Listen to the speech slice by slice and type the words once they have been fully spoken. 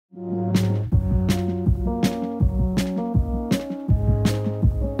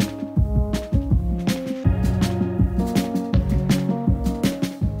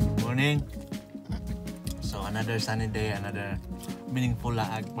Another sunny day, another meaningful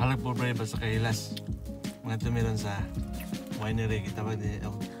laag. Mahalag po ba sa Kahilas? Mga tumiron sa winery. Kita ba di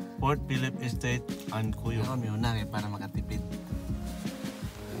Port Phillip Estate and Kooyong. Ako may unang para makatipid.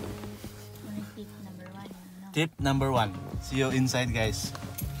 Tip number 1. No? Tip number 1. See you inside, guys.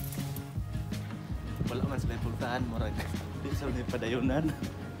 Wala man sila puntahan. Murag di sa ulit padayunan.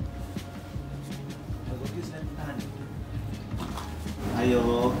 Mag-okay sila puntahan.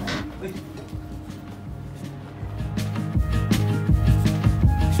 Ayo. Uy!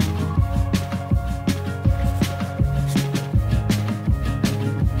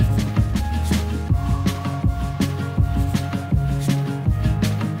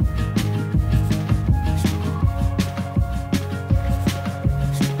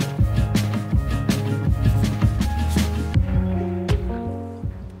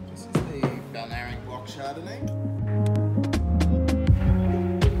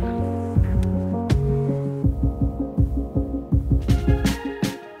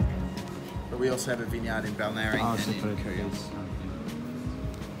 We also have a vineyard in Balnarring and in Kooyong.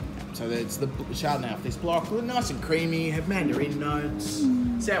 So it's the Chardonnay off this block, nice and creamy, have mandarin notes,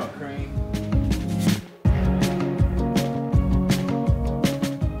 sour cream.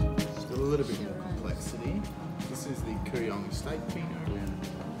 It's got a little bit more complexity. This is the Kooyong Estate Pinot.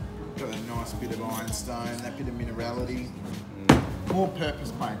 Got that nice bit of ironstone, that bit of minerality. More purpose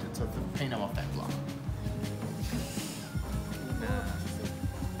planted, so it's the Pinot off that block.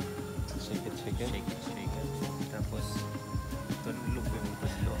 Shake it. Tapos tulog yung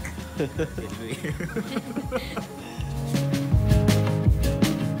paslo.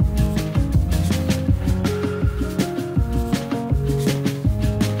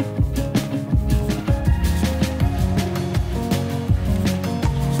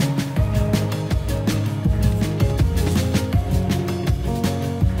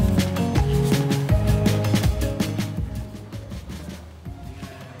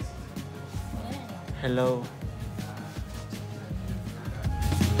 Hello.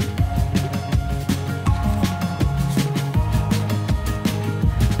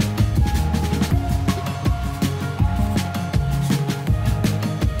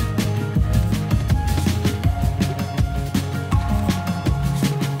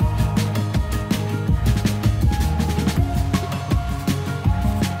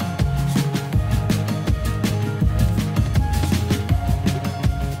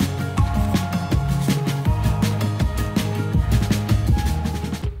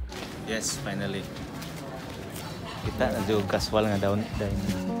 Yes, finally. Kita nagdug kaswal nga daw dahil.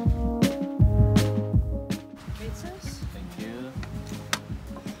 Thank you.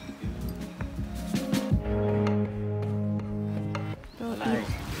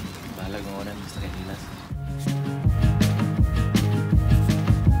 Balag mo na sa Kahilas.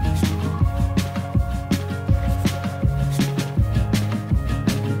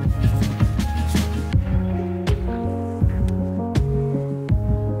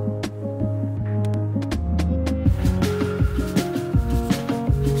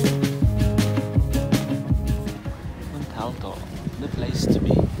 Montalto, the place to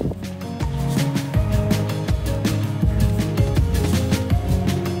be.